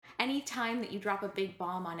any time that you drop a big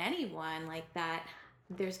bomb on anyone like that,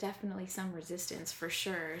 there's definitely some resistance for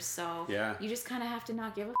sure. So you just kind of have to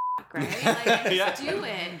not give a fuck, right? Like, and just do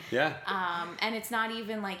it. Yeah. And it's not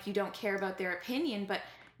even like you don't care about their opinion, but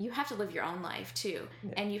you have to live your own life too.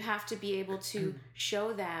 Yeah. And you have to be able to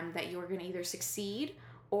show them that you're going to either succeed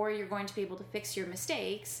or you're going to be able to fix your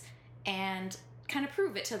mistakes and kind of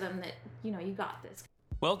prove it to them that, you know, you got this.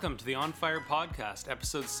 Welcome to the On Fire Podcast,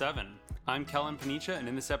 Episode 7. I'm Kellen Panicha, and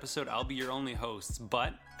in this episode, I'll be your only hosts,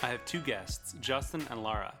 but I have two guests, Justin and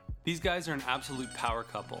Lara. These guys are an absolute power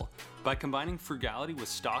couple. By combining frugality with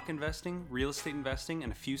stock investing, real estate investing,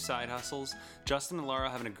 and a few side hustles, Justin and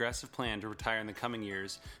Lara have an aggressive plan to retire in the coming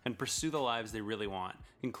years and pursue the lives they really want,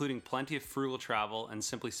 including plenty of frugal travel and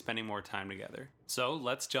simply spending more time together. So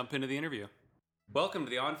let's jump into the interview. Welcome to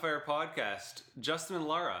the On Fire Podcast. Justin and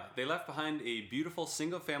Lara, they left behind a beautiful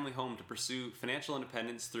single-family home to pursue financial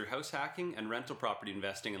independence through house hacking and rental property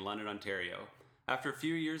investing in London, Ontario. After a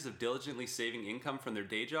few years of diligently saving income from their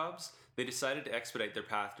day jobs, they decided to expedite their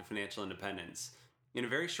path to financial independence. In a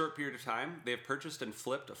very short period of time, they have purchased and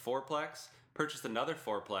flipped a fourplex, purchased another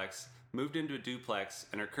fourplex, moved into a duplex,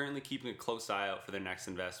 and are currently keeping a close eye out for their next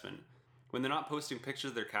investment. When they're not posting pictures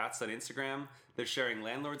of their cats on Instagram, they're sharing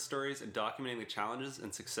landlord stories and documenting the challenges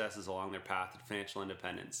and successes along their path to financial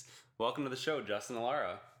independence. Welcome to the show, Justin and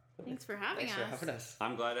Lara. Thanks for having us.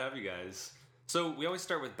 I'm glad to have you guys. So we always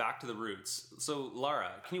start with back to the roots. So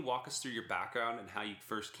Lara, can you walk us through your background and how you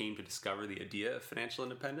first came to discover the idea of financial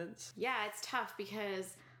independence? Yeah, it's tough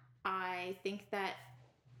because I think that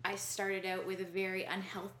I started out with a very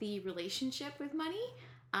unhealthy relationship with money.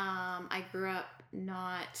 I grew up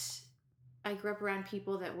around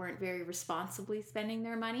people that weren't very responsibly spending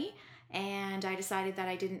their money, and I decided that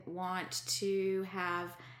I didn't want to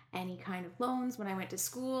have any kind of loans when I went to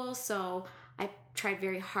school, so I tried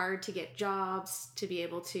very hard to get jobs to be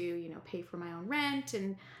able to, you know, pay for my own rent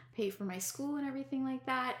and pay for my school and everything like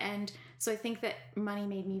that. And so I think that money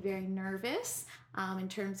made me very nervous in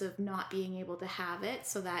terms of not being able to have it,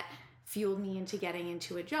 so that fueled me into getting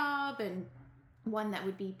into a job, and one that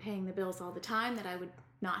would be paying the bills all the time, that I would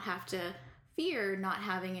not have to fear not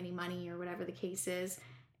having any money or whatever the case is.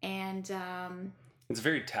 And it's a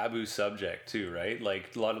very taboo subject too, right?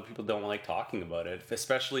 Like, a lot of people don't like talking about it,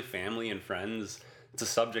 especially family and friends. It's a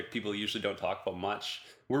subject people usually don't talk about much.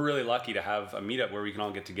 We're really lucky to have a meetup where we can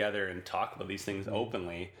all get together and talk about these things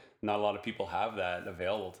openly. Not a lot of people have that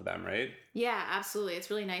available to them, right? Yeah, absolutely. It's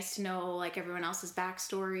really nice to know like everyone else's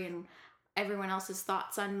backstory and everyone else's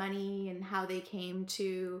thoughts on money and how they came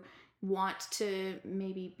to want to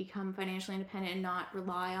maybe become financially independent and not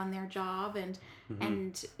rely on their job. And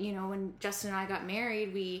and you know, when Justin and I got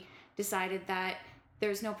married, we decided that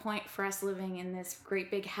there's no point for us living in this great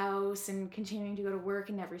big house and continuing to go to work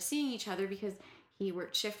and never seeing each other, because he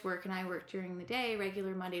worked shift work and I worked during the day,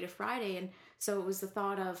 regular Monday to Friday. And so it was the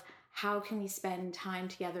thought of, how can we spend time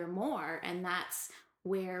together more? And that's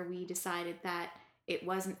where we decided that it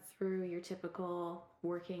wasn't through your typical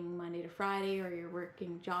working Monday to Friday or your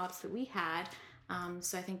working jobs that we had.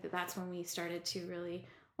 So I think that that's when we started to really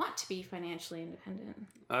want to be financially independent.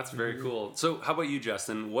 That's very cool. So how about you,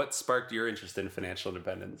 Justin? What sparked your interest in financial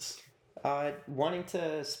independence? Wanting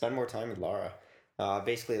to spend more time with Lara.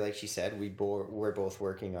 Basically, like she said, we're both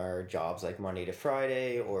working our jobs like Monday to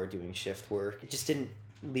Friday or doing shift work. It just didn't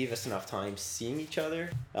leave us enough time seeing each other.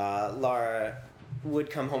 Lara would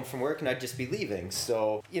come home from work and I'd just be leaving.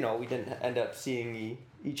 So, you know, we didn't end up seeing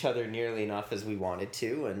each other nearly enough as we wanted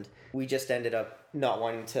to. And we just ended up not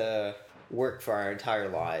wanting to work for our entire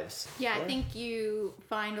lives. Yeah, I think you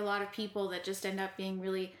find a lot of people that just end up being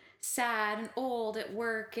really sad and old at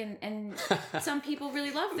work, and some people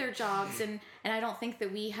really love their jobs. And I don't think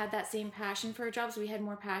that we had that same passion for our jobs. We had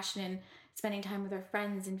more passion in spending time with our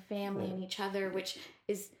friends and family and each other, which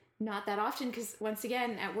is not that often, because once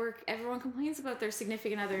again at work everyone complains about their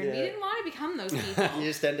significant other, and we didn't want to become those people. You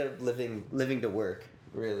just end up living to work,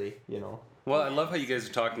 really, you know. Well, I love how you guys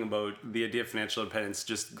are talking about the idea of financial independence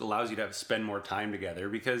just allows you to spend more time together,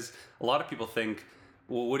 because a lot of people think,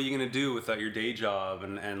 well, what are you going to do without your day job,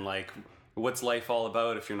 and like, what's life all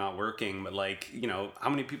about if you're not working? But like, you know,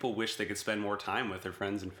 how many people wish they could spend more time with their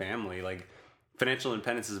friends and family? Like, financial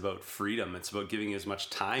independence is about freedom. It's about giving you as much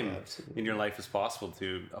time in your life as possible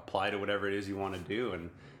to apply to whatever it is you want to do. And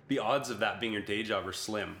the odds of that being your day job are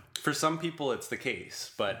slim. For some people, it's the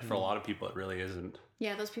case, but for a lot of people, it really isn't.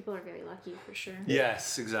 Yeah, those people are very lucky for sure.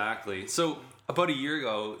 Yes, exactly. So about a year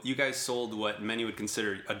ago, you guys sold what many would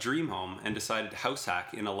consider a dream home and decided to house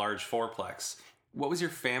hack in a large fourplex. What was your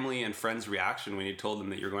family and friends' reaction when you told them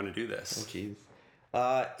that you were going to do this? Oh, geez.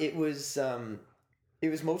 It was it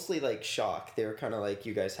was mostly like shock. They were kind of like,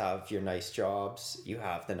 you guys have your nice jobs, you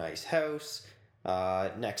have the nice house.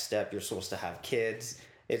 Next step, you're supposed to have kids.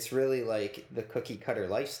 It's really like the cookie cutter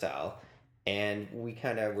lifestyle. And we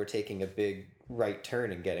kind of were taking a big right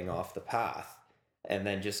turn and getting off the path, and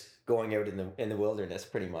then just going out in the wilderness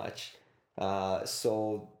pretty much.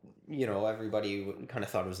 So, you know, everybody kind of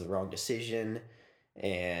thought it was the wrong decision,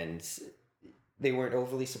 and they weren't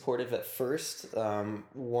overly supportive at first.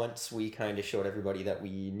 Once we kind of showed everybody that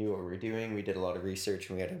we knew what we were doing, we did a lot of research,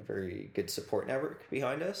 and we had a very good support network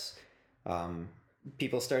behind us.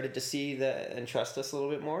 People started to see that and trust us a little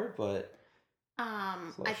bit more, but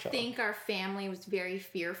I think our family was very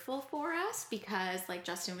fearful for us because, like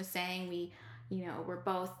Justin was saying, we're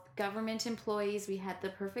both government employees. We had the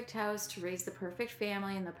perfect house to raise the perfect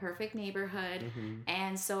family in the perfect neighborhood. Mm-hmm.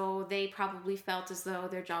 And so they probably felt as though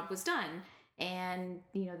their job was done. And,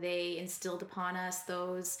 you know, they instilled upon us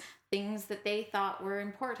those things that they thought were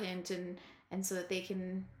important, and so that they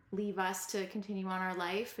can leave us to continue on our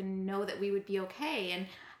life and know that we would be okay.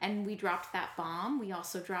 And we dropped that bomb. We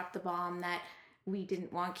also dropped the bomb that we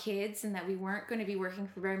didn't want kids and that we weren't going to be working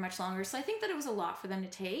for very much longer. So I think that it was a lot for them to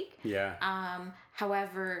take. Yeah.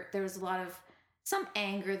 However, there was a lot of some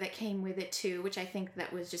anger that came with it too, which I think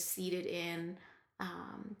that was just seated in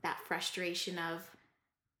that frustration of,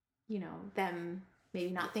 you know, them maybe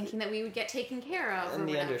not thinking that we would get taken care of. And or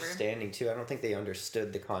the whatever. understanding too. I don't think they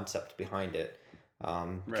understood the concept behind it.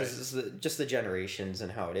 Because it's just the generations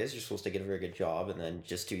and how it is. You're supposed to get a very good job and then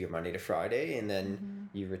just do your Monday to Friday, and then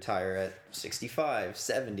you retire at 65,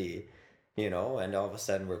 70, you know, and all of a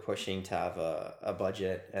sudden we're pushing to have a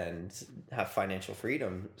budget and have financial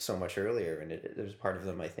freedom so much earlier. And there's part of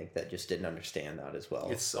them, I think, that just didn't understand that as well.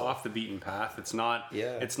 It's off the beaten path. It's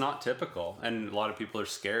not typical. And a lot of people are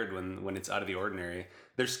scared when it's out of the ordinary.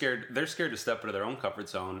 They're scared to step out of their own comfort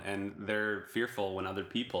zone, and they're fearful when other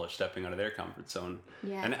people are stepping out of their comfort zone.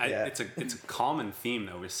 Yeah. And it's a common theme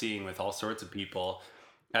that we're seeing with all sorts of people.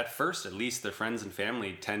 At first, at least, their friends and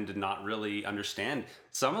family tend to not really understand.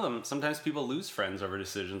 Sometimes people lose friends over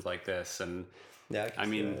decisions like this. And I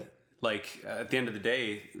mean, like, at the end of the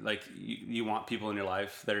day, like, you want people in your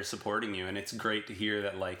life that are supporting you. And it's great to hear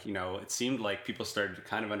that, like, you know, it seemed like people started to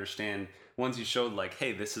kind of understand once you showed, like,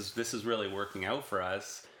 hey, this is really working out for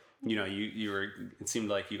us. You know, it seemed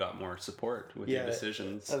like you got more support with your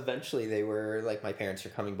decisions. Eventually they were like, my parents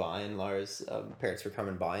were coming by, and Laura's parents were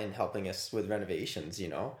coming by and helping us with renovations, you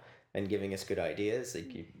know, and giving us good ideas.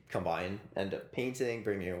 Like, you come by and end up painting,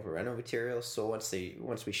 bringing over reno materials. So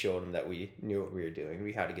once we showed them that we knew what we were doing,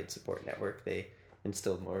 we had a good support network, they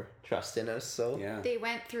instilled more trust in us. So they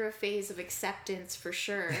went through a phase of acceptance for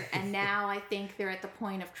sure, and now I think they're at the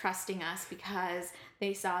point of trusting us because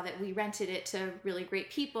they saw that we rented it to really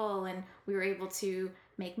great people, and we were able to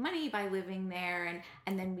make money by living there,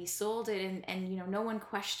 and then we sold it, and you know, no one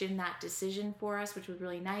questioned that decision for us, which was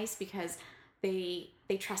really nice because they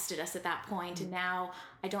trusted us at that point. And now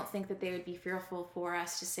I don't think that they would be fearful for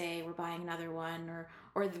us to say we're buying another one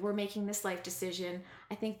or we're making this life decision.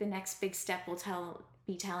 I think the next big step will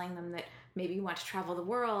be telling them that maybe you want to travel the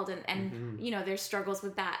world, and you know, there's struggles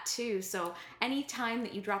with that too. So anytime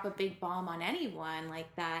that you drop a big bomb on anyone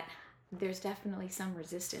like that, there's definitely some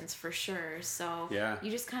resistance for sure. So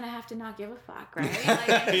you just kind of have to not give a fuck, right?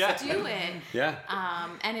 Like, just do it. Yeah.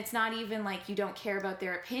 And it's not even like you don't care about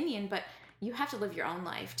their opinion, but you have to live your own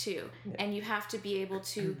life too. And you have to be able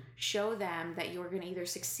to show them that you're going to either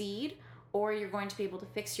succeed or you're going to be able to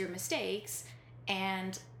fix your mistakes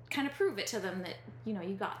and kind of prove it to them that, you know,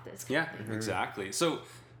 you got this. Yeah, exactly. So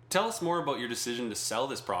tell us more about your decision to sell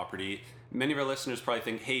this property. Many of our listeners probably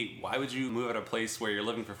think, hey, why would you move out of a place where you're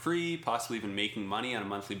living for free, possibly even making money on a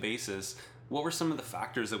monthly basis? What were some of the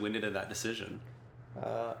factors that went into that decision?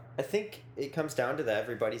 I think it comes down to that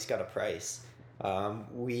everybody's got a price.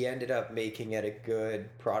 We ended up making it a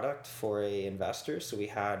good product for a investor. So we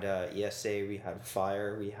had ESA, we had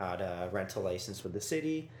fire, we had a rental license with the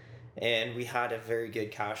city, and we had a very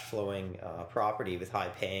good cash flowing property with high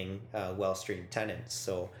paying, well-streamed tenants.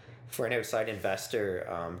 So for an outside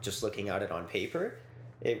investor, just looking at it on paper,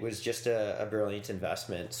 it was just a brilliant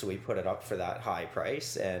investment. So we put it up for that high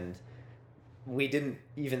price, and we didn't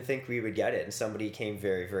even think we would get it, and somebody came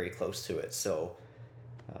very, very close to it. So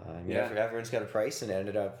everyone's got a price, and it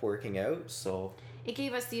ended up working out. So it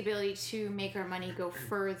gave us the ability to make our money go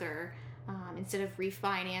further. Instead of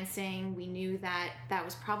refinancing, we knew that that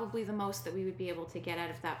was probably the most that we would be able to get out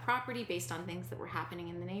of that property based on things that were happening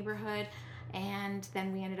in the neighborhood. And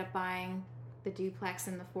then we ended up buying the duplex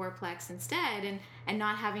and the fourplex instead, and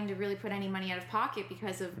not having to really put any money out of pocket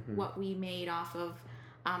because of what we made off of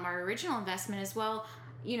our original investment as well.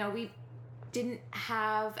 You know, didn't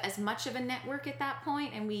have as much of a network at that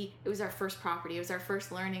point, and it was our first property. It was our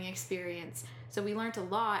first learning experience. So we learned a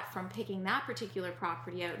lot from picking that particular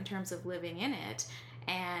property out in terms of living in it,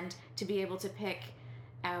 and to be able to pick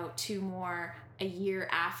out 2 more a year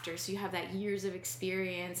after, so you have that years of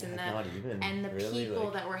experience, and the really, people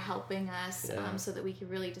that were helping us, Yeah. So that we could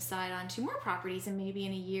really decide on 2 more properties, and maybe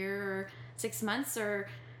in a year or 6 months, or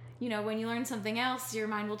when you learn something else, your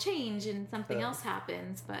mind will change and something else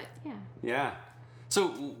happens. But Yeah.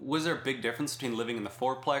 So was there a big difference between living in the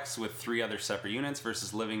fourplex with 3 other separate units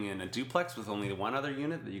versus living in a duplex with only 1 other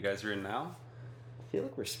unit that you guys are in now? I feel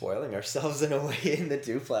like we're spoiling ourselves in a way in the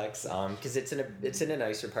duplex, because it's in a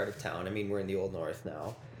nicer part of town. I mean, we're in the Old North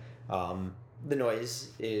now. The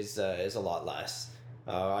noise is a lot less.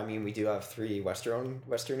 I mean, we do have 3 Western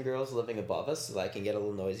girls living above us, so that can get a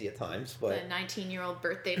little noisy at times. But the 19-year-old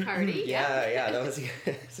birthday party. yeah, that was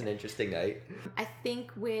it's an interesting night. I think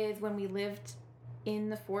when we lived in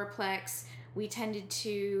the fourplex, we tended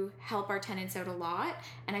to help our tenants out a lot,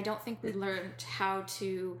 and I don't think we learned how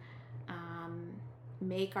to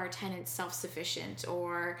make our tenants self-sufficient,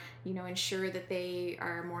 or ensure that they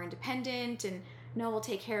are more independent, and no, we'll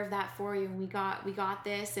take care of that for you, and we got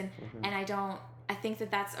this, and I think that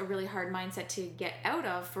that's a really hard mindset to get out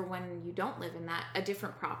of for when you don't live in a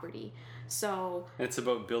different property. So it's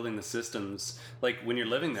about building the systems. Like when you're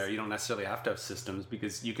living there, you don't necessarily have to have systems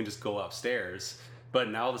because you can just go upstairs. But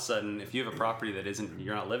now all of a sudden, if you have a property that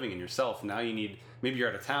you're not living in yourself, now maybe you're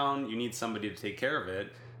out of town, you need somebody to take care of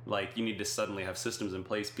it. Like you need to suddenly have systems in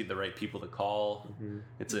place, be the right people to call.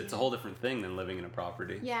 It's a whole different thing than living in a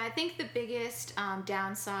property. Yeah, I think the biggest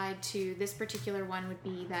downside to this particular one would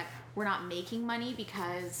be that we're not making money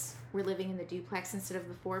because we're living in the duplex instead of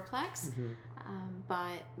the fourplex.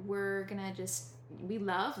 But we're gonna we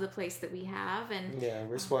love the place that we have, and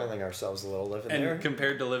we're spoiling ourselves a little living there. And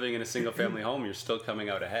compared to living in a single family home, you're still coming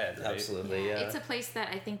out ahead, right? Absolutely, yeah. It's a place that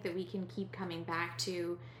I think that we can keep coming back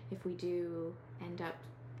to if we do end up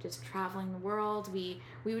just traveling the world. We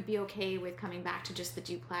would be okay with coming back to just the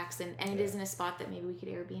duplex, and it is in a spot that maybe we could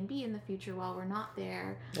Airbnb in the future while we're not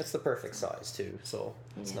there. That's the perfect size too, so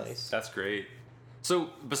it's nice. That's great. So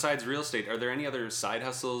besides real estate, are there any other side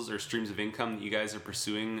hustles or streams of income that you guys are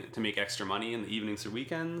pursuing to make extra money in the evenings or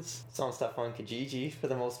weekends? Selling stuff on Kijiji for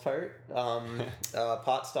the most part.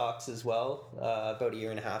 Pot stocks as well. About 1.5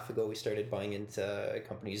 years ago, we started buying into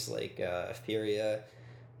companies like Euphoria,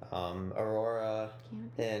 Aurora,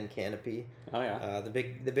 and Canopy. Oh yeah. The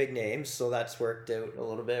big names. So that's worked out a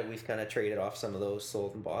little bit. We've kind of traded off some of those,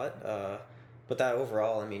 sold and bought. But that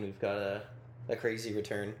overall, I mean, we've got a crazy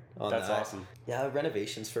return on That's that. awesome. Yeah,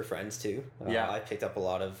 renovations for friends too. I picked up a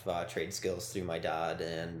lot of trade skills through my dad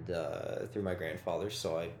and through my grandfather,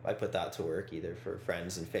 so I put that to work either for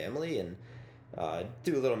friends and family, and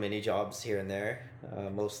do little mini jobs here and there,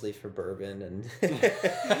 mostly for bourbon,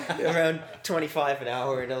 and around 25 an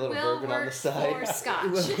hour and a little bourbon on the side. For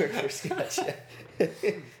scotch. We'll work for scotch.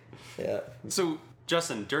 Yeah. So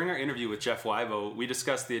Justin, during our interview with Jeff Wybo, we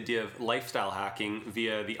discussed the idea of lifestyle hacking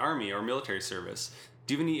via the Army or military service.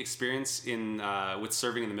 Do you have any experience with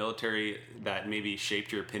serving in the military that maybe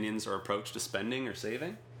shaped your opinions or approach to spending or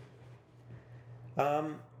saving?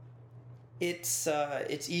 It's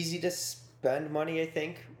easy to spend money, I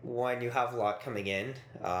think, when you have a lot coming in.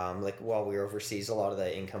 Like while we were overseas, a lot of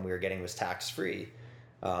the income we were getting was tax-free.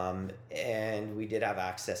 And we did have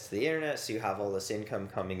access to the internet, so you have all this income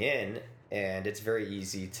coming in, and it's very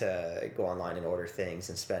easy to go online and order things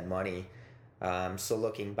and spend money. So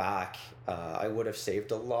looking back, I would have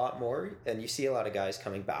saved a lot more. And you see a lot of guys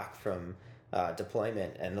coming back from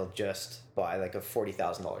deployment, and they'll just buy like a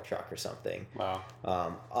 $40,000 truck or something. Wow.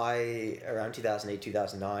 Around 2008,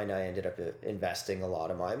 2009, I ended up investing a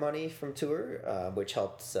lot of my money from tour, which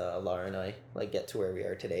helped Laura and I get to where we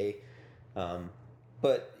are today.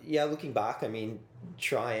 But yeah, looking back, I mean,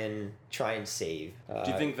 try and save.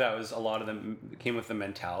 Do you think that was a lot of them came with the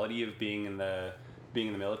mentality of being in the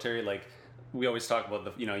military? Like we always talk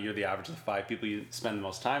about you're the average of the 5 people you spend the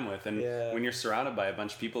most time with, and when you're surrounded by a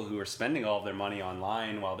bunch of people who are spending all of their money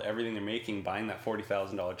online while everything they're making buying that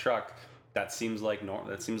 $40,000 truck, that seems like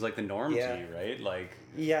the norm to you, right? Like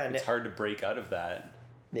it's hard to break out of that.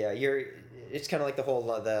 Yeah, it's kind of like the whole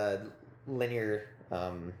the linear.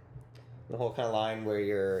 The whole kind of line where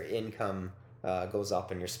your income goes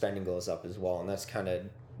up and your spending goes up as well, and that's kind of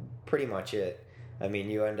pretty much it. I mean,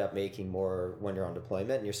 you end up making more when you're on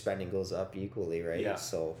deployment, and your spending goes up equally, right? Yeah.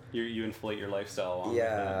 So you inflate your lifestyle along with it.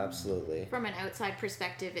 Absolutely. From an outside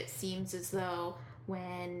perspective, it seems as though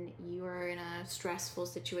when you are in a stressful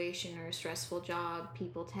situation or a stressful job,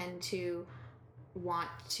 people tend to want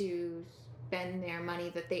to spend their money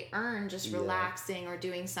that they earn just relaxing or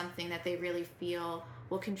doing something that they really feel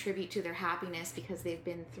will contribute to their happiness because they've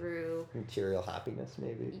been through material happiness,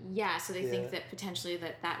 maybe. Yeah, so they think that potentially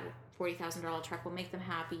that $40,000 truck will make them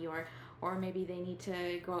happy, or maybe they need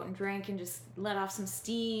to go out and drink and just let off some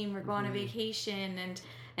steam, or go on a vacation,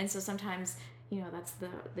 and so sometimes, you know, that's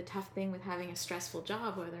the tough thing with having a stressful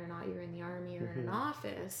job, whether or not you're in the army or in an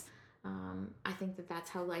office. I think that's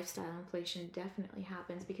how lifestyle inflation definitely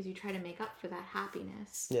happens, because you try to make up for that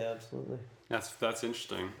happiness. Yeah, absolutely. That's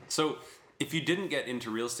interesting. So if you didn't get into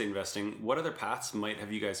real estate investing, what other paths might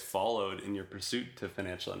have you guys followed in your pursuit to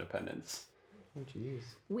financial independence? Oh, geez.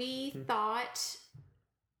 We thought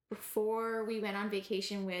before we went on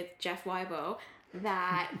vacation with Jeff Wybo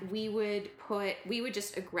that we would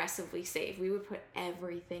just aggressively save. We would put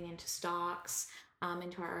everything into stocks,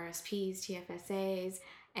 into our RSPs, TFSAs,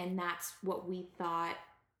 and that's what we thought.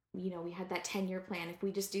 You know, we had that 10-year plan. If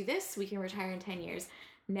we just do this, we can retire in 10 years.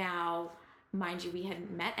 Now, mind you, we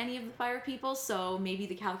hadn't met any of the fire people, so maybe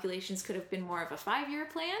the calculations could have been more of a 5-year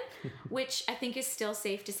plan, which I think is still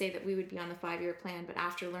safe to say that we would be on the 5-year plan. But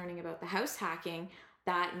after learning about the house hacking,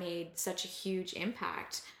 that made such a huge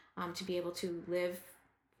impact, to be able to live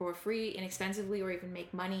for free, inexpensively, or even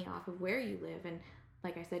make money off of where you live. And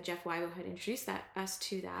like I said, Jeff Wybo had introduced us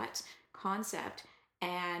to that concept,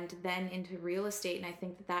 and then into real estate. And I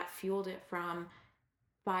think that fueled it from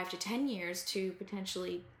 5 to 10 years to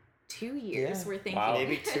potentially 2 years. Yeah. We're thinking. Wow.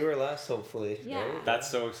 Maybe 2 or less, hopefully. Yeah. Right? That's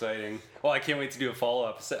so exciting. Well, I can't wait to do a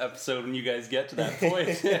follow-up episode when you guys get to that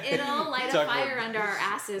point. It'll light a Talk fire about- under our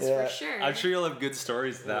asses Yeah. for sure. I'm sure you'll have good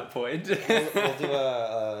stories at that point. We'll do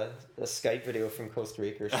a Skype video from Costa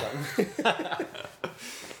Rica or something.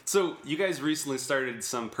 So you guys recently started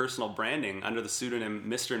some personal branding under the pseudonym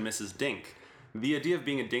Mr. and Mrs. Dink. The idea of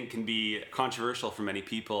being a dink can be controversial for many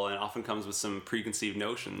people and often comes with some preconceived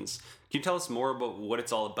notions. Can you tell us more about what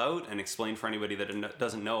it's all about and explain for anybody that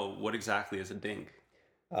doesn't know what exactly is a dink?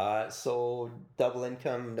 So double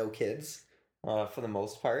income, no kids, for the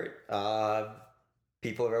most part.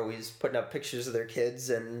 People are always putting up pictures of their kids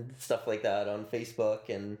and stuff like that on Facebook,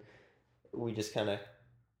 and we just kind of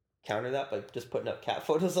counter that by just putting up cat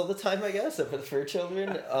photos all the time, I guess, for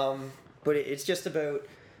children. But it's just about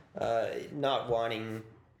not wanting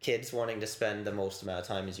kids, wanting to spend the most amount of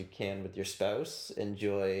time as you can with your spouse,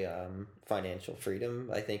 enjoy financial freedom,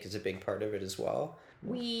 I think, is a big part of it as well.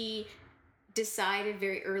 We decided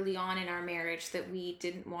very early on in our marriage that we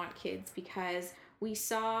didn't want kids because we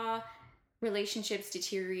saw relationships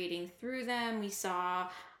deteriorating through them. We saw,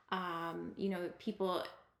 people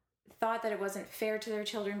thought that it wasn't fair to their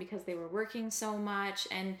children because they were working so much,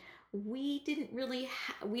 and we didn't really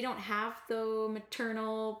we don't have the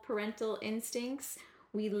maternal parental instincts.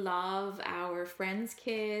 We love our friends'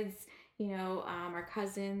 kids, our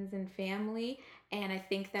cousins and family, and I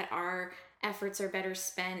think that our efforts are better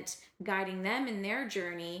spent guiding them in their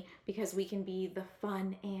journey, because we can be the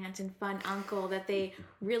fun aunt and fun uncle that they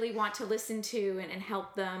really want to listen to, and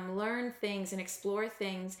help them learn things and explore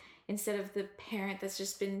things, instead of the parent that's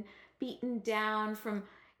just been beaten down from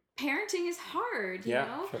parenting is hard, you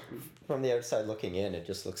know? From the outside looking in, it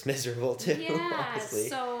just looks miserable too. Yeah, honestly.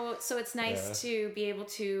 so it's nice to be able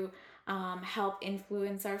to help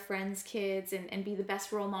influence our friends' kids and be the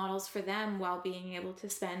best role models for them, while being able to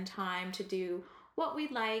spend time to do what we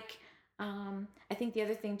like. I think the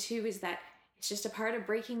other thing too is that it's just a part of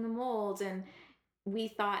breaking the mold, and we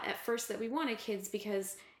thought at first that we wanted kids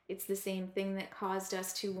because it's the same thing that caused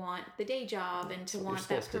us to want the day job and to want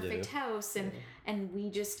that perfect house, and we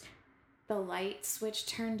just, the light switch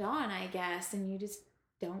turned on, I guess, and you just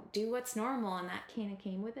don't do what's normal, and that kind of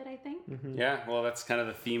came with it, I think. Mm-hmm. Yeah, well, that's kind of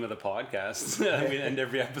the theme of the podcast. I mean, end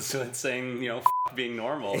every episode saying, F being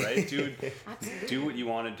normal, right? Do what you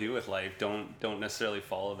want to do with life. Don't necessarily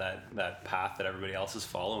follow that path that everybody else is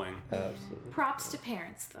following. Absolutely. Props to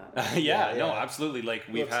parents, though. No, absolutely. Like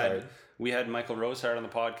we had Michael Rosehart on the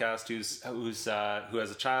podcast, who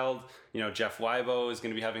has a child. Jeff Wybo is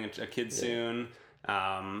going to be having a kid soon.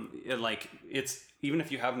 And like, it's, even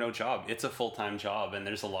if you have no job, it's a full-time job, and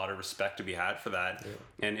there's a lot of respect to be had for that.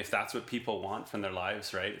 Yeah. And if that's what people want from their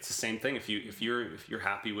lives, right? It's the same thing. If you're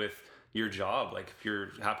happy with your job, like if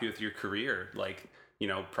you're happy with your career, like,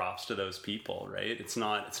 props to those people, right? It's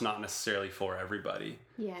not necessarily for everybody.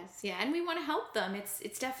 Yes, yeah, and we want to help them.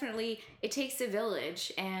 It's definitely, it takes a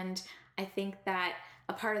village, and I think that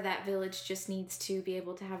a part of that village just needs to be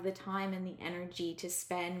able to have the time and the energy to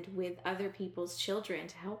spend with other people's children,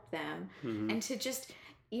 to help them, and to just,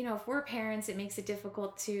 if we're parents, it makes it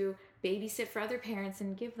difficult to babysit for other parents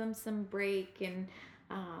and give them some break, and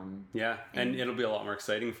Yeah, and it'll be a lot more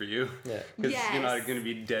exciting for you. Yeah. Because Yes. you're not going to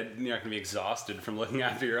be dead, you're not going to be exhausted from looking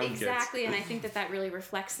after your own kids. Exactly, and I think that really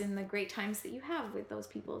reflects in the great times that you have with those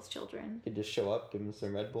people as children. You could just show up, give them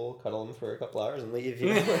some Red Bull, cuddle them for a couple hours, and leave.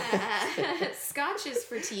 You know? Scotch is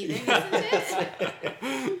for teething, isn't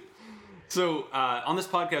it? So, on this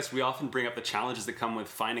podcast, we often bring up the challenges that come with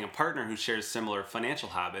finding a partner who shares similar financial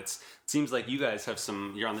habits. It seems like you guys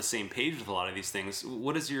you're on the same page with a lot of these things.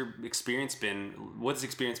 What has your experience been? What has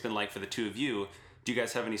experience been like for the two of you? Do you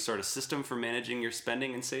guys have any sort of system for managing your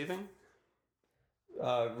spending and saving?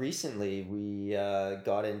 Recently, we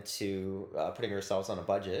got into putting ourselves on a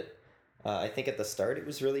budget. I think at the start it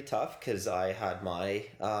was really tough because I had my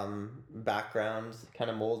background kind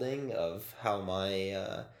of molding of how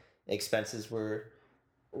my expenses were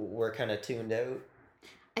kind of tuned out.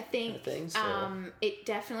 I think Kind of thing, so. it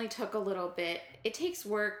definitely took a little bit. It takes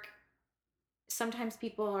work. Sometimes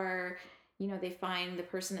people are, they find the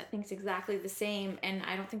person that thinks exactly the same, and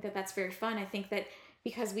I don't think that that's very fun. I think that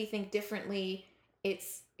because we think differently,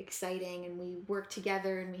 it's exciting, and we work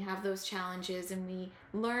together, and we have those challenges, and we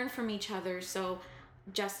learn from each other. So,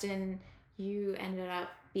 Justin, you ended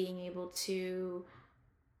up being able to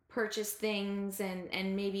purchase things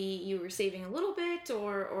and maybe you were saving a little bit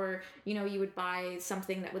or you would buy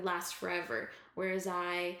something that would last forever, whereas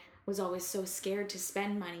I was always so scared to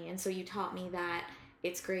spend money. And so you taught me that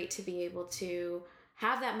it's great to be able to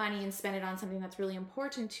have that money and spend it on something that's really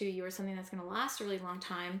important to you or something that's going to last a really long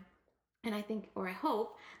time. And I think, or I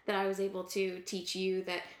hope, that I was able to teach you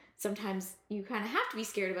that sometimes you kind of have to be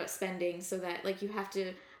scared about spending, so that like you have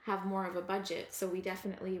to have more of a budget. So we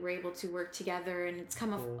definitely were able to work together, and it's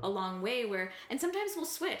come a long way and sometimes we'll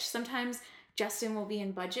switch. Sometimes Justin will be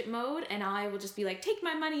in budget mode and I will just be like, take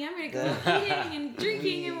my money, I'm going to go eating and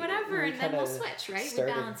drinking and whatever. And then we'll switch, right? We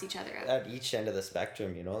balance each other out. At each end of the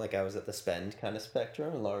spectrum, like I was at the spend kind of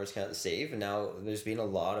spectrum and Laura's kind of the save. And now there's been a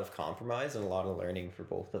lot of compromise and a lot of learning for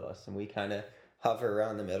both of us. And we kind of hover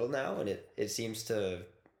around the middle now, and it seems to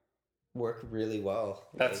work really well.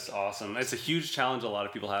 That's awesome. It's a huge challenge a lot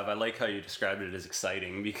of people have. I like how you described it as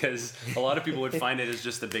exciting, because a lot of people would find it as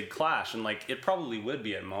just a big clash, and like it probably would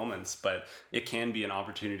be at moments, but it can be an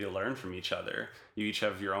opportunity to learn from each other. You each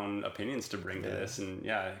have your own opinions to bring to this, and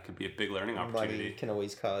it could be a big learning opportunity. Money can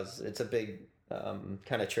always it's a big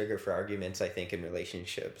kind of trigger for arguments, I think, in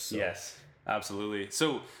relationships. So. Yes, absolutely.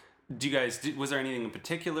 So was there anything in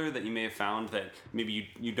particular that you may have found that maybe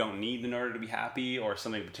you don't need in order to be happy, or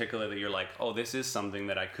something in particular that you're like, oh, this is something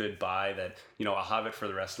that I could buy that, I'll have it for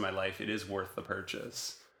the rest of my life. It is worth the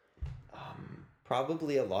purchase.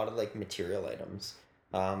 Probably a lot of like material items.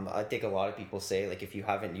 I think a lot of people say like, if you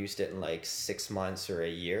haven't used it in like 6 months or a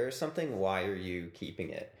year or something, why are you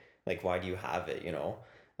keeping it? Like, why do you have it?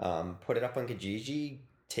 Put it up on Kijiji,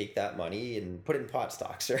 take that money and put it in pot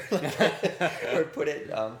stocks or put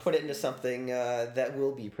it into something that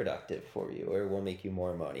will be productive for you or will make you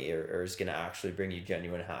more money or is going to actually bring you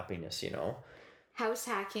genuine happiness. House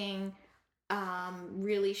hacking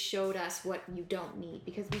really showed us what you don't need,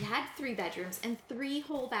 because we had 3 bedrooms and 3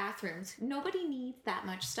 whole bathrooms. Nobody needs that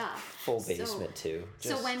much stuff. Full basement too.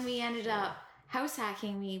 So when we ended up house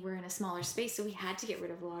hacking, we were in a smaller space, so we had to get rid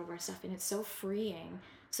of a lot of our stuff, and it's so freeing.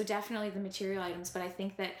 So definitely the material items, but I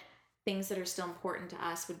think that things that are still important to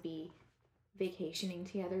us would be vacationing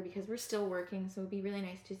together, because we're still working, so it would be really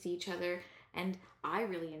nice to see each other. And I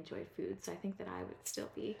really enjoy food, so I think that I would still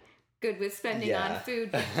be good with spending on food,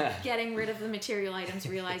 but getting rid of the material items,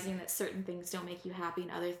 realizing that certain things don't make you happy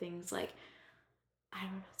and other things, like, I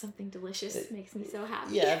don't know, something delicious makes me so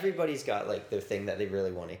happy. Yeah, everybody's got like their thing that they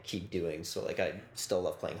really want to keep doing. So like I still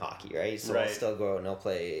love playing hockey, right? So I'll still go out and I'll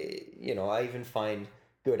play, I even find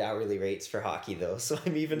good hourly rates for hockey though, so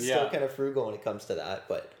I'm even still kind of frugal when it comes to that.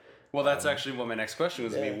 But that's actually what my next question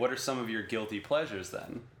was going to be. What are some of your guilty pleasures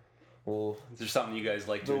then? Well, is there something you guys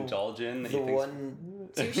like to indulge in?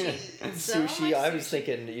 Sushi. Sushi. I was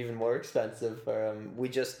thinking even more expensive. We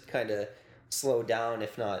just kind of slow down,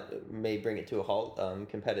 if not may bring it to a halt.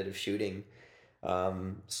 Competitive shooting.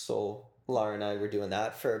 So Laura and I were doing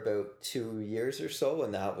that for about 2 years or so,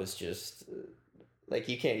 and that was just. Like,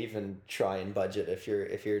 you can't even try and budget if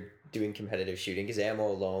you're doing competitive shooting, because ammo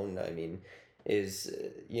alone, I mean, is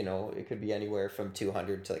it could be anywhere from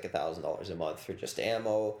 $200 to like $1,000 a month for just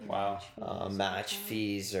ammo. Wow. Match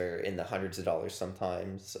fees are in the hundreds of dollars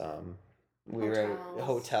sometimes. We were at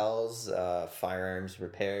hotels, firearms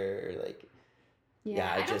repair, like.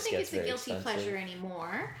 Yeah, I don't think it's a guilty pleasure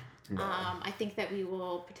anymore. No. I think that we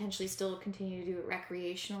will potentially still continue to do it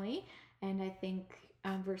recreationally, and I think.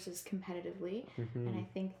 Versus competitively. Mm-hmm. And I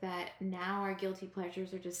think that now our guilty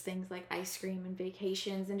pleasures are just things like ice cream and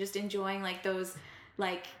vacations and just enjoying like those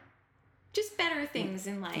like just better things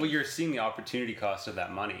in life. Well, you're seeing the opportunity cost of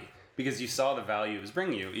that money because you saw the value it was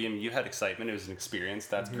bringing you. You had excitement. It was an experience.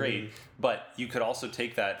 That's great. But you could also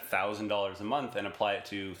take that $1,000 a month and apply it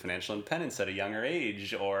to financial independence at a younger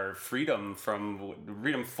age, or freedom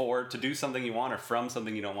to do something you want or from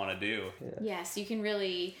something you don't want to do. Yes, you can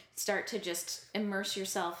really start to just immerse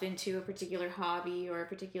yourself into a particular hobby or a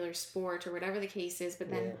particular sport or whatever the case is. But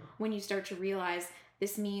then when you start to realize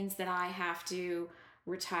this means that I have to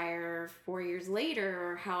retire 4 years later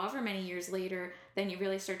or however many years later, then you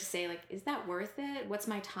really start to say, like, is that worth it? What's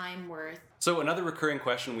my time worth? So another recurring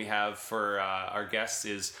question we have for our guests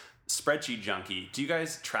is spreadsheet junkie. Do you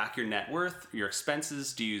guys track your net worth, your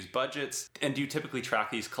expenses? Do you use budgets? And do you typically track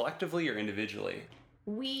these collectively or individually?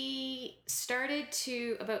 We started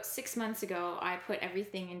to, about 6 months ago, I put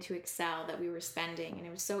everything into Excel that we were spending, and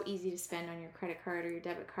it was so easy to spend on your credit card or your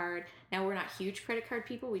debit card. Now, we're not huge credit card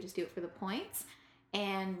people. We just do it for the points,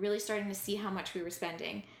 and really starting to see how much we were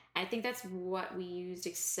spending. I think that's what we used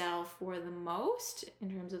Excel for the most in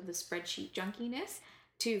terms of the spreadsheet junkiness,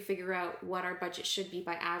 to figure out what our budget should be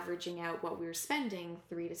by averaging out what we were spending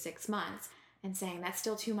 3 to 6 months and saying that's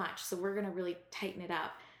still too much, so we're going to really tighten it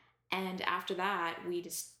up. And after that, we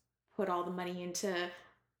just put all the money into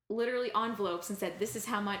literally envelopes and said, this is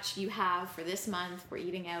how much you have for this month for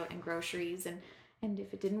eating out and groceries. And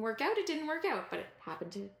if it didn't work out, it didn't work out, but it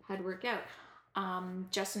had to work out.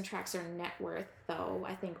 Justin tracks our net worth, though,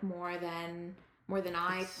 I think more than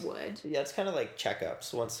I would. Yeah, it's kind of like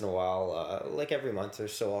checkups once in a while, like every month or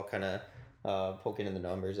so. I'll kind of poke into the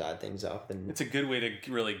numbers, add things up, and it's a good way to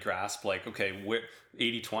really grasp, like, okay, where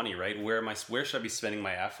 80-20, right? Where should I be spending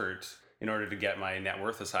my effort in order to get my net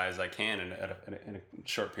worth as high as I can in a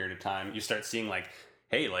short period of time? You start seeing, like,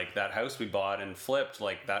 hey, like that house we bought and flipped,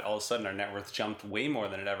 like that, all of a sudden our net worth jumped way more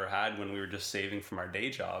than it ever had when we were just saving from our day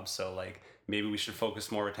job. So, like, maybe we should focus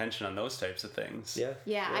more attention on those types of things.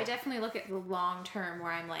 Yeah, I definitely look at the long term,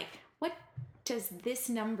 where I'm like, what does this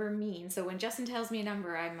number mean? So when Justin tells me a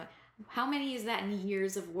number, I'm like, how many is that in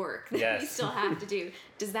years of work that we still have to do?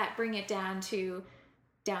 Does that bring it down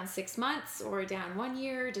 6 months or down 1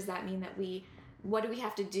 year? Does that mean that what do we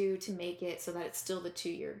have to do to make it so that it's still the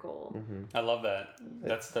 2-year goal? Mm-hmm. I love that.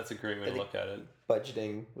 That's a great way to look at it.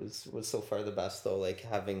 Budgeting was so far the best, though, like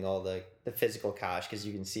having all the physical cash, because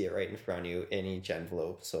you can see it right in front of you in each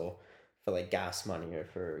envelope. So for like gas money or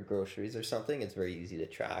for groceries or something, it's very easy to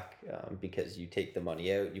track, because you take the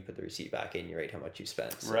money out, you put the receipt back in, you write how much you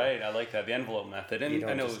spent. So right, I like that, the envelope method. And you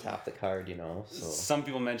don't I know just tap the card, So some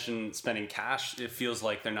people mention spending cash. It feels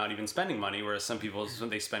like they're not even spending money, whereas some people,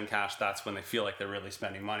 when they spend cash, that's when they feel like they're really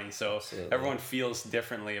spending money. So everyone feels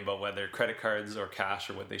differently about whether credit cards or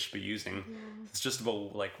cash or what they should be using. It's just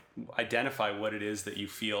about, like, identify what it is that you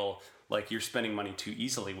feel like you're spending money too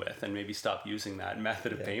easily with, and maybe stop using that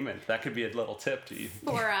method of payment. That could be a little tip to you.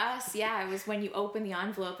 For us, it was when you open the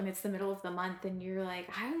envelope and it's the middle of the month and you're like,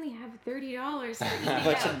 I only have $30 for eating a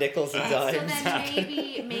bunch of nickels and dimes. So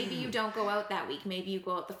then maybe you don't go out that week. Maybe you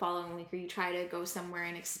go out the following week, or you try to go somewhere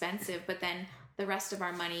inexpensive, but then the rest of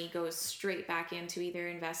our money goes straight back into either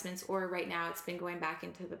investments, or right now it's been going back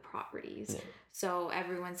into the properties. So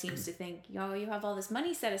everyone seems to think, you have all this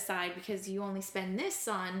money set aside because you only spend this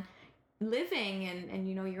on living and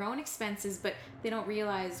your own expenses, but they don't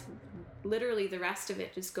realize literally the rest of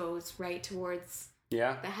it just goes right towards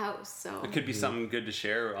the house. So it could be something good to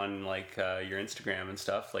share on, like, your Instagram and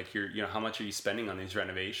stuff, like how much are you spending on these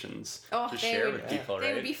renovations? Share with people, right?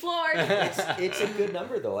 They would be floored. It's a good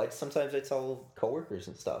number, though. Sometimes I tell coworkers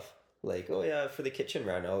and stuff, like, oh yeah, for the kitchen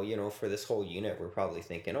reno, for this whole unit we're probably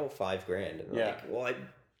thinking, $5,000, and like, well, I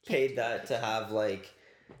paid that to have, like,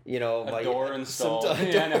 a door installed.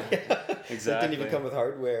 Exactly. It didn't even come with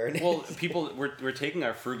hardware. Well, we're taking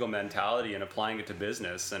our frugal mentality and applying it to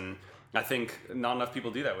business, and I think not enough people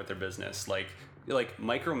do that with their business. Like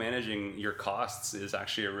micromanaging your costs is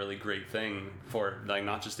actually a really great thing for, like,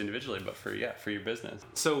 not just individually, but for your business.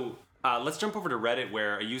 So let's jump over to Reddit,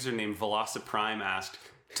 where a user named Velociprime asked,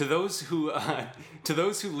 To those who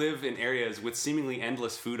live in areas with seemingly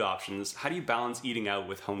endless food options, how do you balance eating out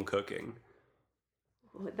with home cooking?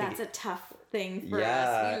 That's a tough thing for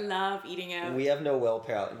us. We love eating out. We have no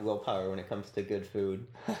willpower when it comes to good food.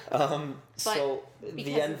 So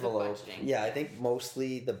the envelope, I think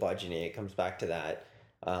mostly the budgeting, it comes back to that.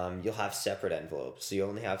 You'll have separate envelopes, so you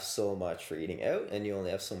only have so much for eating out, and you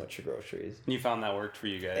only have so much for groceries. You found that worked for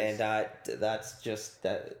you guys, and that's just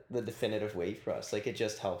the definitive way for us. Like, it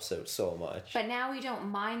just helps out so much. But now we don't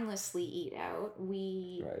mindlessly eat out.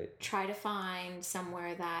 We try to find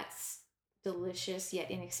somewhere that's delicious yet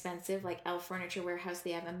inexpensive, like L Furniture Warehouse.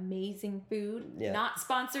 They have amazing food. Yeah. Not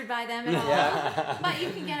sponsored by them at all. Yeah. But you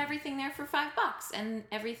can get everything there for $5 and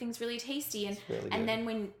everything's really tasty. And really good. and then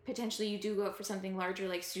when potentially you do go out for something larger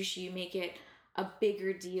like sushi, you make it a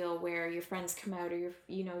bigger deal where your friends come out, or you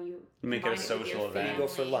make it a combine with social your event. You go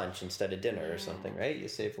for family. lunch instead of dinner Yeah. or something, right? You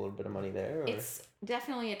save a little bit of money there. Or... It's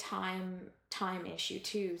definitely a time issue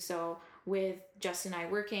too. So with Justin and I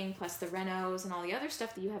working, plus the renos and all the other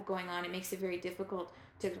stuff that you have going on, it makes it very difficult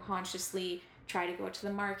to consciously try to go to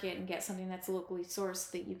the market and get something that's locally sourced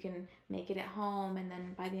so that you can make it at home. And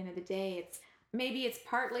then by the end of the day, it's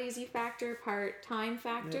part lazy factor, part time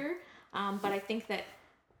factor. But I think that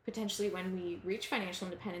potentially when we reach financial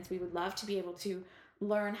independence, we would love to be able to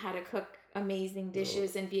learn how to cook amazing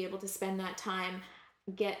dishes and be able to spend that time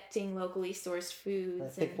getting locally sourced foods. I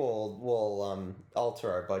think we'll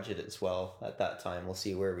alter our budget as well at that time. We'll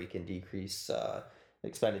see where we can decrease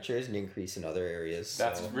expenditures and increase in other areas.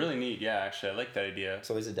 That's really neat. Yeah, actually, I like that idea. It's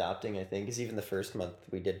always adapting, I think, because even the first month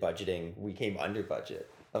we did budgeting, we came under budget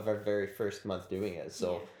of our very first month doing it.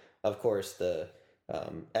 So, of course, the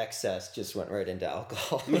excess just went right into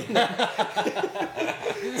alcohol. But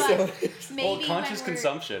maybe conscious when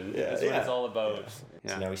consumption is what it's all about.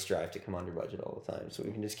 So now we strive to come under budget all the time, so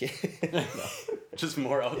we can just get Just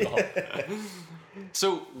more alcohol.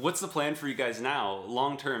 So what's the plan for you guys now,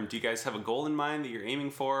 long term? Do you guys have a goal in mind that you're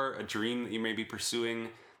aiming for, a dream that you may be pursuing?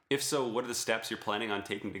 If so, what are the steps you're planning on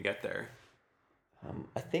taking to get there?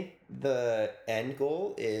 I think the end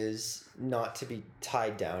goal is not to be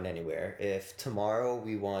tied down anywhere. If tomorrow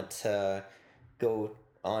we want to go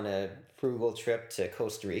on a frugal trip to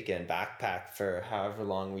Costa Rica and backpack for however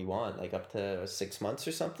long we want, like up to 6 months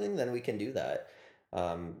or something, then we can do that.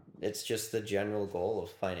 It's just the general goal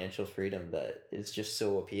of financial freedom that is just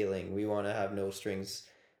so appealing. We want to have no strings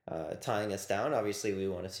tying us down. Obviously, we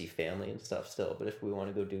want to see family and stuff still, but if we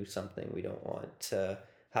want to go do something, we don't want to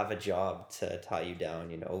have a job to tie you down.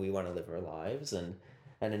 We want to live our lives and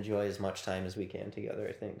enjoy as much time as we can together,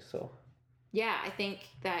 I think. So yeah, I think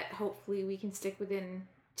that hopefully we can stick within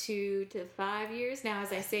 2 to 5 years. Now,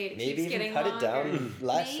 as I say, it maybe keeps even getting cut longer. it down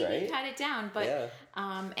less, Maybe right? cut it down, but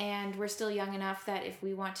Yeah. and we're still young enough that if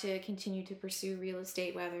we want to continue to pursue real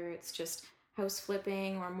estate, whether it's just house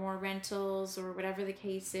flipping or more rentals or whatever the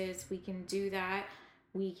case is, we can do that.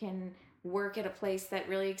 We can work at a place that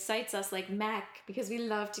really excites us, like Mac, because we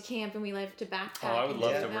love to camp and we love to backpack. Oh, I would and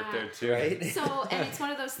love do to work that. there too. Right? So, and it's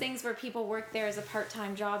one of those things where people work there as a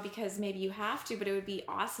part-time job because maybe you have to, but it would be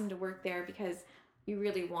awesome to work there because you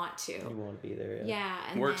really want to. You want to be there. Yeah.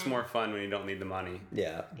 And Work's then- more fun when you don't need the money.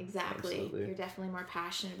 Yeah. Exactly. Absolutely. You're definitely more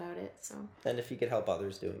passionate about it. So And if you could help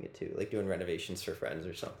others doing it too, like doing renovations for friends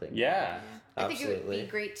or something. Yeah. I think it would Absolutely. be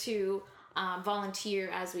great to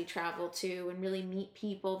volunteer as we travel too and really meet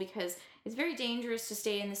people, because it's very dangerous to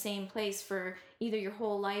stay in the same place for either your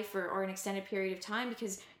whole life or an extended period of time,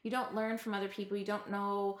 because you don't learn from other people. You don't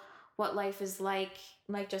know what life is like.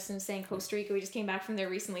 Like Justin was saying, Costa Rica, we just came back from there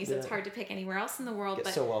recently, so it's Yeah. hard to pick anywhere else in the world. Get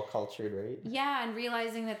But so well cultured, right? yeah, and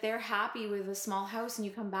realizing that they're happy with a small house, and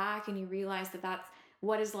you come back and you realize that that's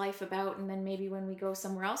what is life about. And then maybe when we go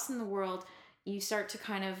somewhere else in the world, you start to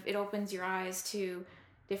it opens your eyes to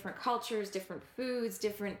different cultures, different foods,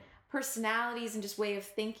 different personalities, and just way of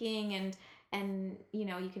thinking, and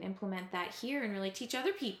you can implement that here and really teach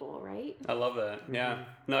other people, right? I love that. Yeah.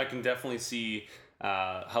 No, I can definitely see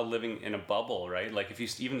how living in a bubble, right? Like if you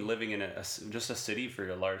even living in just a city for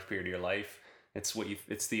a large period of your life, it's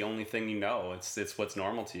the only thing you know. It's what's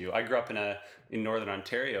normal to you. I grew up in Northern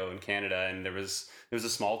Ontario in Canada, and there was a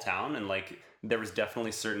small town, and like there was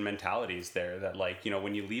definitely certain mentalities there that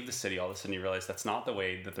when you leave the city, all of a sudden you realize that's not the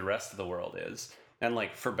way that the rest of the world is. And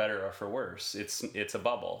like for better or for worse, it's a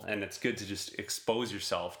bubble, and it's good to just expose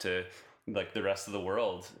yourself to like the rest of the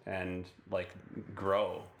world and like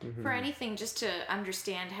grow. For anything, just to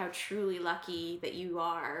understand how truly lucky that you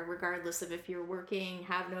are, regardless of if you're working,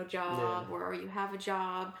 have no job, or you have a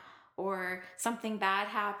job, or something bad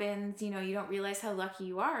happens. You don't realize how lucky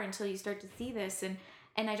you are until you start to see this.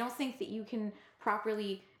 And I don't think that you can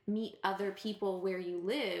properly meet other people where you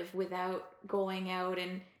live without going out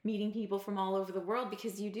and meeting people from all over the world,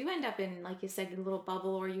 because you do end up in, like you said, a little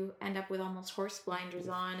bubble, or you end up with almost horse blinders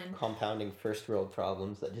on and Compounding first world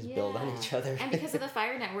problems that just build on each other. And because of the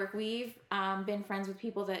Fire Network, we've been friends with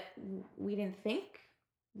people that we didn't think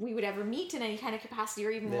we would ever meet in any kind of capacity or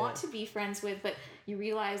even want to be friends with, but you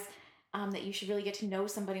realize that you should really get to know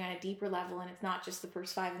somebody on a deeper level, and it's not just the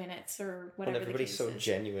first 5 minutes or whatever. And everybody's the so case is.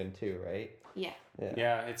 genuine too, right? Yeah.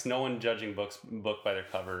 Yeah, it's no one judging book by their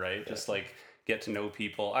cover, right? Just like get to know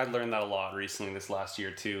people. I learned that a lot recently this last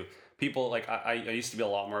year too. people, like I used to be a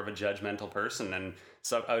lot more of a judgmental person, and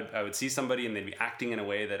so I would see somebody and they'd be acting in a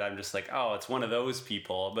way that I'm just like, oh, it's one of those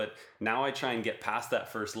people. But now I try and get past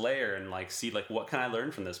that first layer and like see like, what can I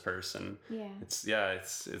learn from this person?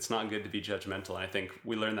 It's not good to be judgmental, and I think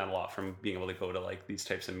we learn that a lot from being able to go to like these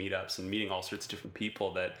types of meetups and meeting all sorts of different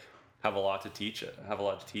people that have a lot to teach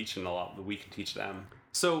and a lot that we can teach them.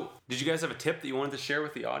 So did you guys have a tip that you wanted to share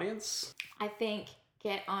with the audience? I think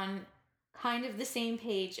get on kind of the same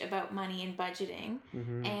page about money and budgeting,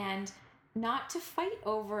 and not to fight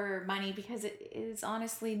over money, because it is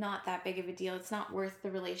honestly not that big of a deal. It's not worth the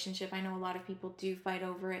relationship. I know a lot of people do fight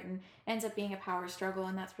over it and it ends up being a power struggle,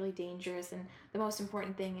 and that's really dangerous. And the most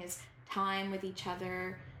important thing is time with each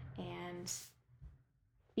other and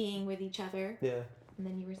being with each other. Yeah. And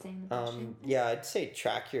then you were saying the budgeting. Yeah, I'd say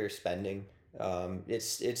track your spending.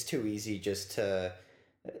 It's too easy just to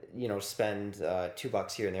spend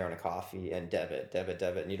 $2 here and there on a coffee and debit,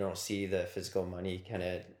 and you don't see the physical money kind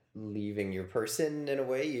of leaving your person in a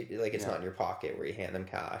way. It's not in your pocket where you hand them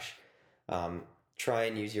cash. Try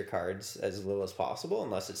and use your cards as little as possible,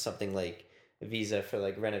 unless it's something like Visa for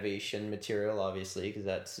like renovation material, obviously, because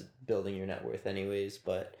that's building your net worth anyways.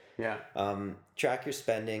 But track your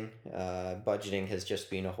spending. Budgeting has just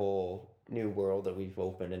been a whole new world that we've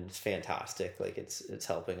opened, and it's fantastic. Like it's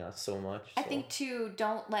helping us so much. I think too,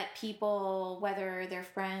 don't let people, whether they're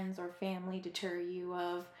friends or family, deter you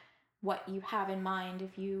of what you have in mind.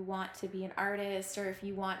 If you want to be an artist, or if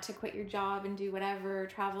you want to quit your job and do whatever,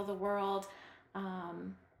 travel the world,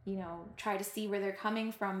 try to see where they're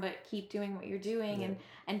coming from, but keep doing what you're doing,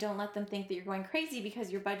 and don't let them think that you're going crazy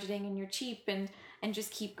because you're budgeting and you're cheap, and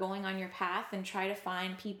just keep going on your path and try to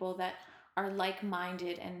find people that are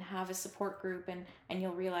like-minded and have a support group, and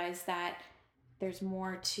you'll realize that there's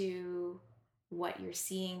more to what you're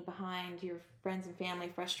seeing behind your friends and family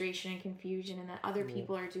frustration and confusion, and that other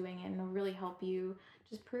people are doing it, and it'll really help you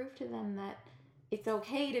just prove to them that it's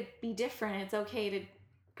okay to be different. It's okay to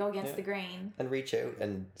go against the grain. And reach out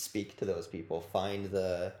and speak to those people. Find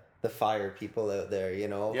the fire people out there,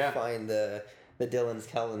 Find the Dylans,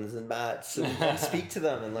 Kellans, and Matts, and speak to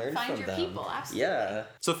them and learn from them. Find your people, absolutely. Yeah.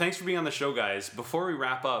 So thanks for being on the show, guys. Before we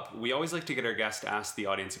wrap up, we always like to get our guests to ask the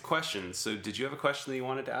audience a question. So did you have a question that you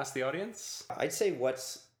wanted to ask the audience? I'd say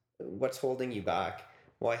what's holding you back?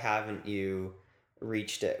 Why haven't you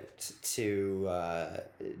reached out to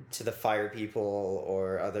the fire people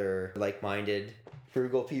or other like-minded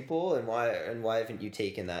frugal people, and why haven't you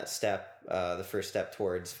taken that step, the first step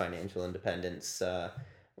towards financial independence?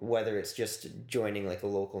 Whether it's just joining like a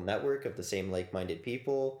local network of the same like-minded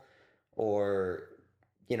people, or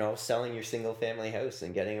selling your single family house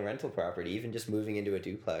and getting a rental property, even just moving into a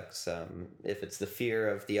duplex. If it's the fear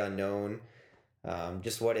of the unknown,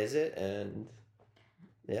 just what is it? And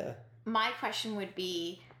my question would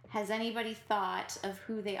be, has anybody thought of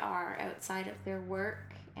who they are outside of their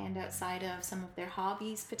work and outside of some of their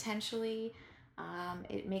hobbies potentially?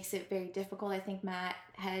 It makes it very difficult. I think Matt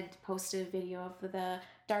had posted a video of the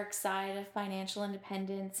dark side of financial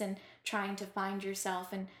independence and trying to find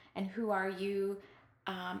yourself, and who are you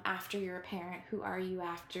after you're a parent? Who are you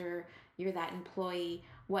after you're that employee?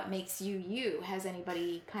 What makes you you? Has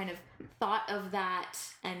anybody kind of thought of that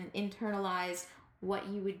and internalized what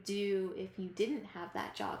you would do if you didn't have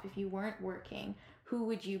that job, if you weren't working? Who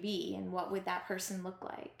would you be, and what would that person look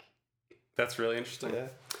like? That's really interesting. Yeah.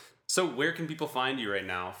 So where can people find you right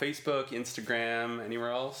now? Facebook, Instagram,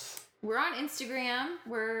 anywhere else? We're on Instagram.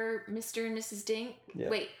 We're Mr. and Mrs. Dink. Yep.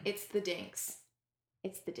 Wait, it's the Dinks.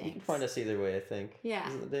 It's the Dinks. You can find us either way, I think. Yeah.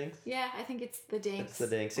 Is it the Dinks? Yeah, I think it's the Dinks. It's the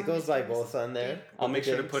Dinks. It goes by both on there. I'll make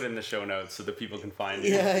sure to put in the show notes so that people can find it.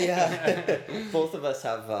 Yeah. Both of us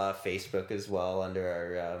have Facebook as well under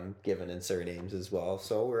our given and surnames as well.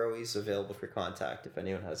 So we're always available for contact if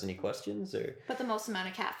anyone has any questions. But the most amount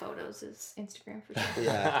of cat photos is Instagram for sure.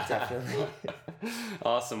 Yeah, definitely.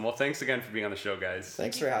 Awesome. Well, thanks again for being on the show, guys.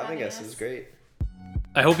 Thanks for having us. It was great.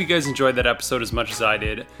 I hope you guys enjoyed that episode as much as I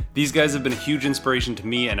did. These guys have been a huge inspiration to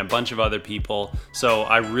me and a bunch of other people, so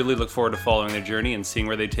I really look forward to following their journey and seeing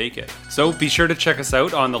where they take it. So be sure to check us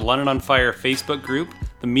out on the London on Fire Facebook group,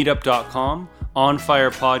 themeetup.com,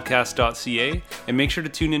 onfirepodcast.ca, and make sure to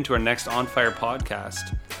tune in to our next On Fire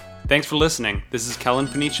podcast. Thanks for listening. This is Kellen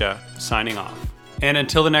Panicha, signing off. And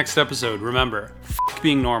until the next episode, remember, f***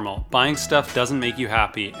 being normal. Buying stuff doesn't make you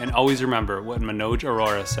happy, and always remember what Manoj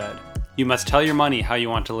Arora said. You must tell your money how you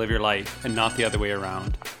want to live your life, and not the other way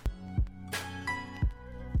around.